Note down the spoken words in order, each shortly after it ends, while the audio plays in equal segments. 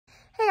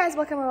Hey guys,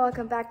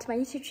 welcome back to my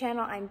YouTube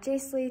channel. I'm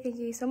Jacely. Thank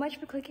you so much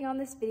for clicking on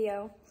this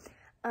video.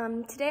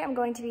 Today I'm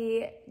going to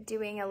be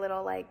doing a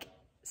little like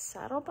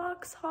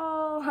Saddlebox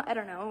haul. I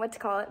don't know what to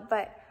call it,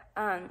 but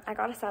I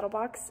got a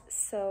Saddlebox,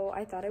 so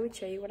I thought I would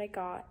show you what I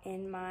got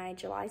in my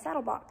July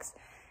Saddlebox.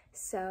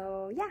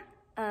 So yeah,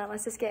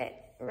 let's just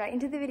get right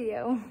into the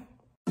video.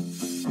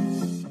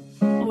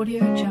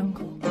 Audio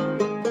Jungle.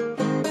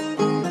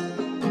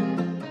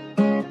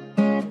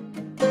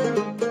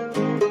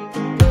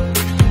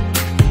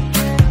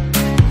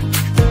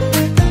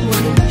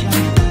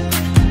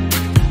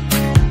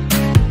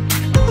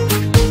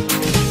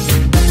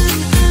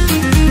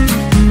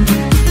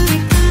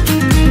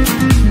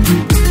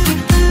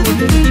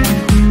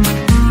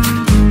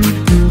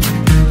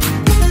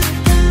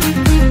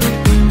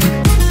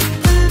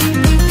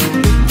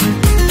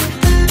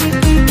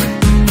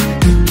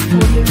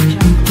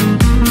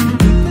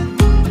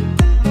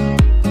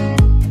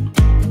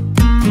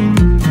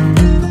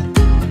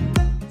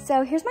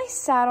 So here's my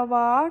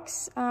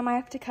Saddlebox. I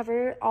have to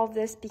cover all of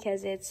this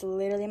because it's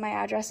literally my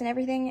address and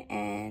everything.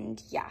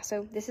 And yeah,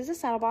 so this is a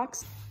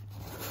Saddlebox.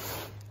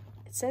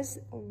 It says,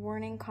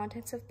 warning,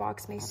 contents of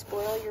box may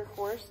spoil your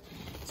horse.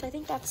 So I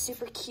think that's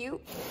super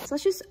cute. So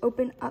let's just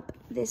open up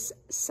this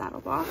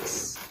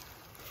Saddlebox.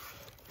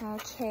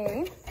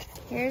 Okay,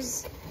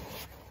 here's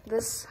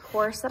this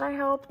horse that I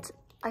helped.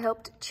 I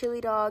helped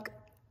Chili Dog.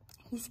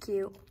 He's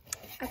cute.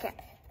 Okay.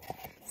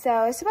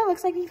 So this is what it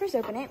looks like when you first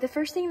open it. The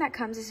first thing that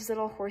comes is this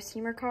little horse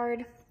humor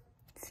card.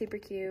 It's super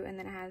cute. And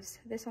then it has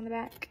this on the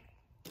back.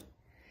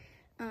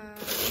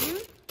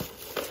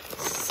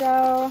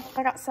 So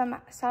I got some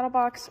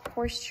Saddlebox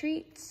horse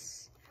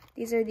treats.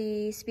 These are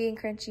the sweet and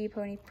crunchy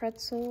pony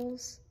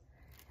pretzels.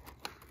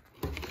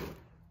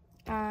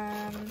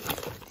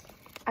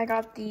 I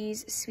got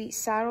these sweet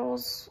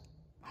saddles,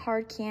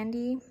 hard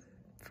candy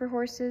for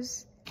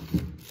horses.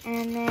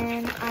 And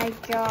then I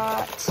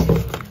got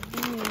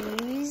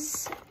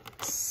these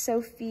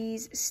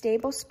Sophie's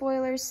Stable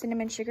Spoilers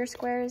Cinnamon Sugar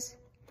Squares.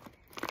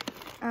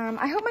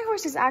 I hope my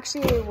horses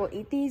actually will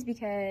eat these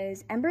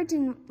because Ember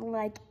didn't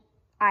like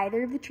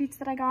either of the treats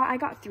that I got. I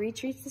got 3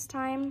 treats this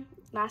time.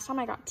 Last time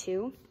I got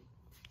 2.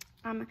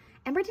 Ember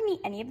didn't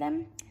eat any of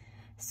them,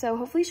 so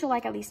hopefully she'll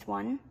like at least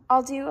one.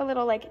 I'll do a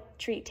little like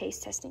treat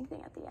taste testing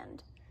thing at the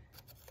end.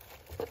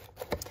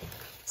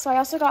 So I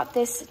also got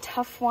this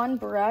Tough One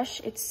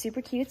brush. It's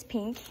super cute. It's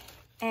pink,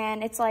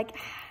 and it's like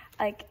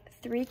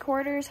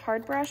 3/4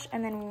 hard brush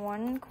and then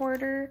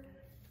 1/4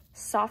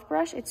 soft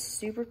brush. It's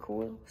super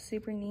cool,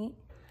 super neat.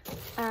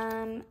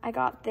 I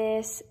got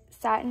this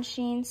satin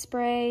sheen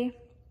spray.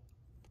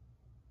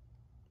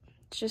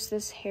 It's just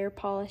this hair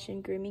polish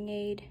and grooming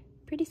aid.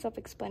 Pretty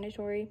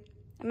self-explanatory.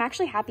 I'm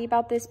actually happy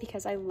about this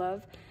because I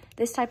love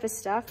this type of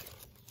stuff.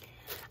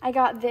 I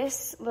got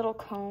this little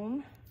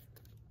comb.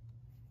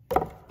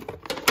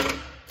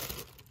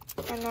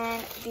 And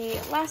then the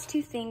last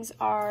 2 things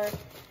are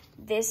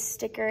this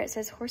sticker. It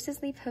says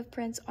horses leave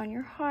hoofprints on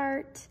your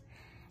heart.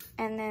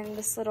 And then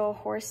this little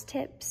horse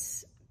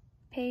tips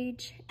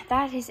page.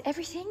 That is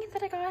everything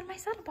that I got in my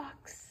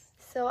Saddlebox.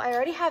 So I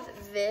already have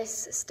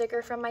this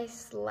sticker from my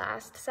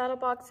last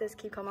Saddlebox. It says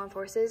keep calm on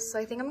horses. So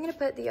I think I'm gonna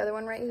put the other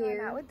one right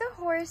here. Out with the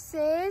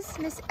horses,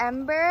 Miss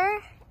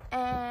Ember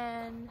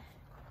and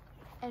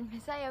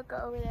Miss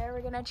Ayoko over there.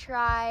 We're gonna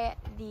try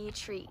the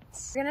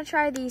treats. We're gonna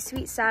try the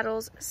Sweet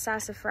Saddles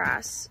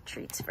Sassafras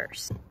treats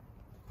first.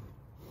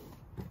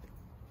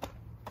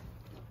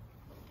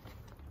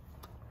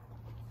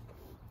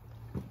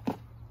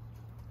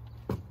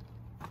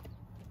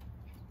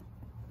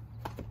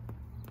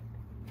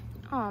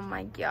 Oh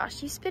my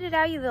gosh, you spit it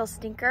out, you little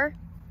stinker.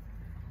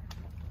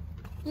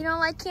 You don't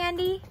like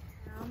candy?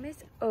 Now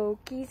Miss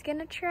Oki's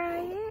gonna try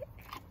it.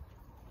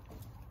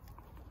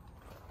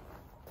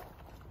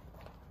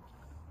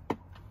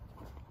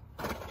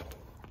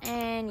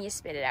 And you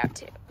spit it out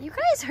too. You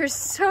guys are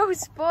so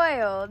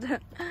spoiled.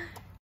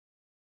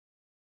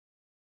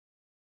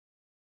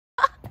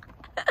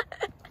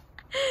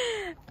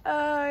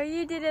 Oh,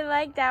 you didn't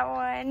like that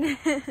one.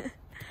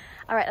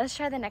 All right, let's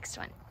try the next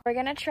one. We're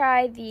gonna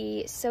try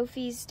the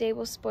Sophie's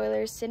Stable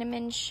Spoilers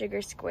Cinnamon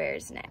Sugar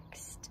Squares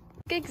next.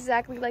 Look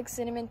exactly like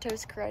Cinnamon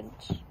Toast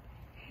Crunch.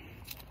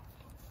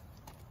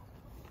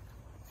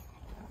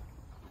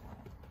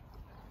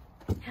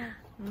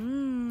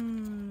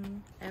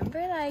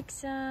 Ember likes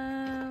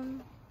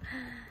some.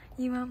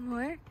 You want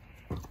more?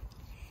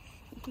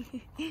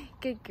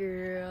 Good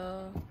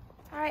girl.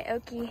 All right,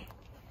 Oki.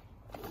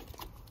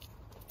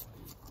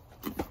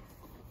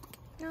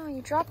 No,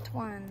 you dropped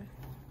one.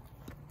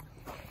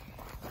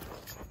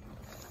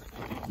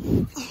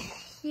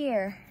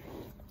 Here.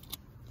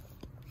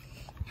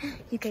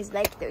 You guys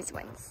like those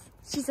ones.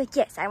 She's like,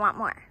 yes, I want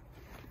more.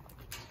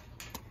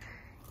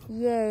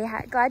 Yay,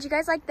 glad you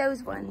guys like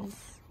those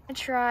ones. I'm gonna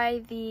try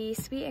the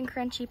sweet and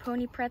crunchy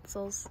pony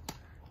pretzels.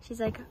 She's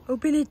like,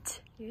 open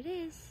it. Here it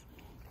is.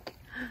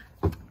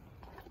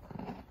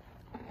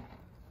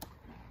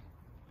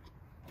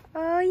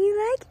 Oh,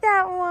 you like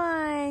that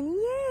one.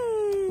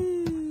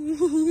 Yay.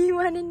 You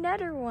want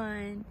another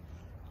one.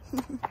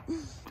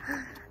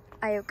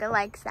 Ayoka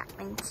likes that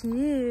one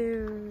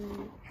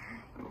too.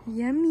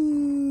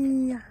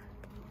 Yummy.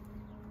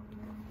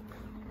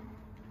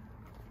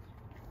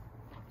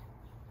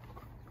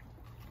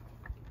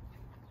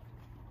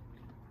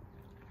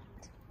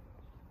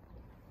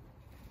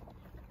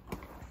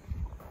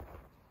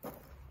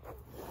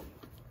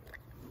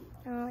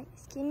 Oh,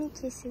 just give me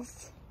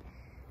kisses.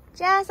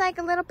 Just like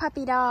a little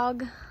puppy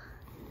dog.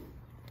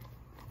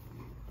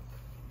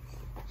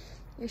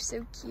 You're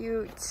so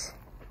cute.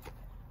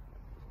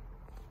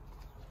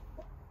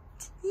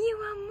 You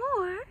want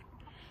more?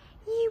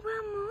 You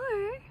want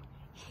more?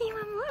 You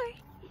want more?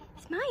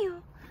 Smile.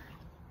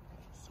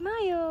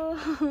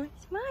 Smile.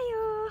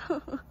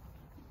 Smile.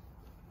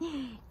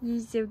 You're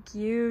so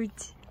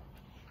cute.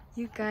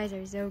 You guys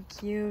are so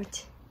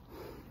cute.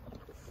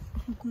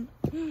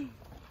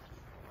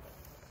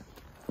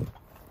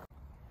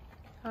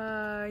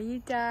 Oh, you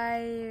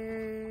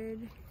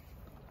tired?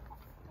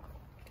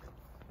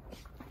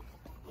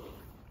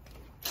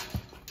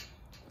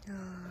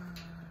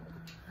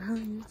 Oh,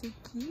 you're so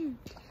cute.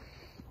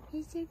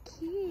 You're so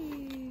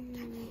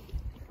cute.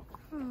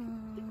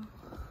 Oh.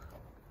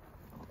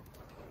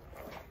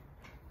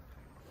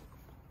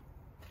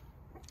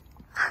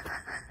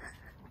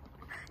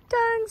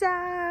 Tongue's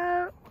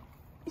out.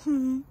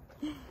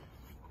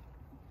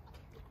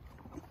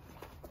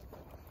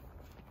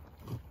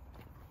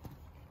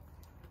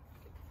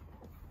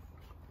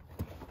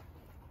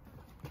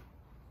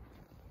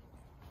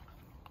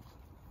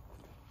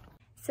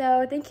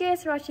 So thank you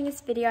guys for watching this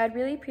video. I'd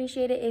really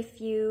appreciate it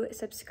if you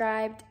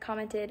subscribed,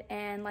 commented,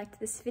 and liked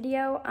this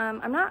video.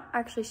 I'm not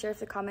actually sure if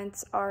the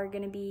comments are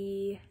gonna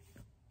be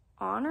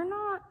on or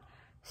not.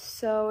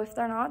 So if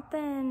they're not,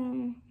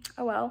 then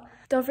oh well.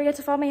 Don't forget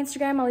to follow my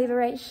Instagram. I'll leave it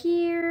right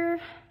here.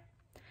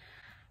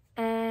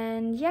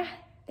 And yeah,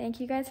 thank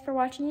you guys for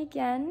watching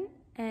again,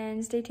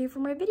 and stay tuned for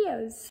more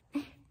videos.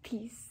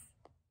 Peace.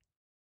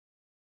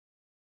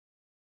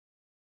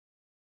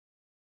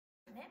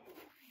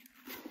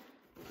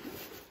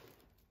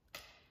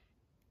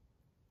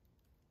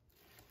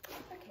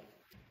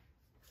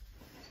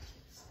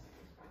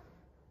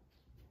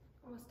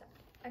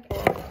 Okay,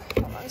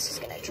 hold on, this is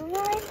gonna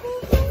drive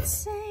me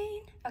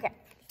insane. Okay.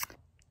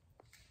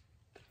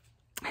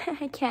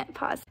 I can't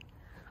pause.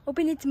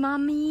 Open it,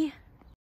 mommy.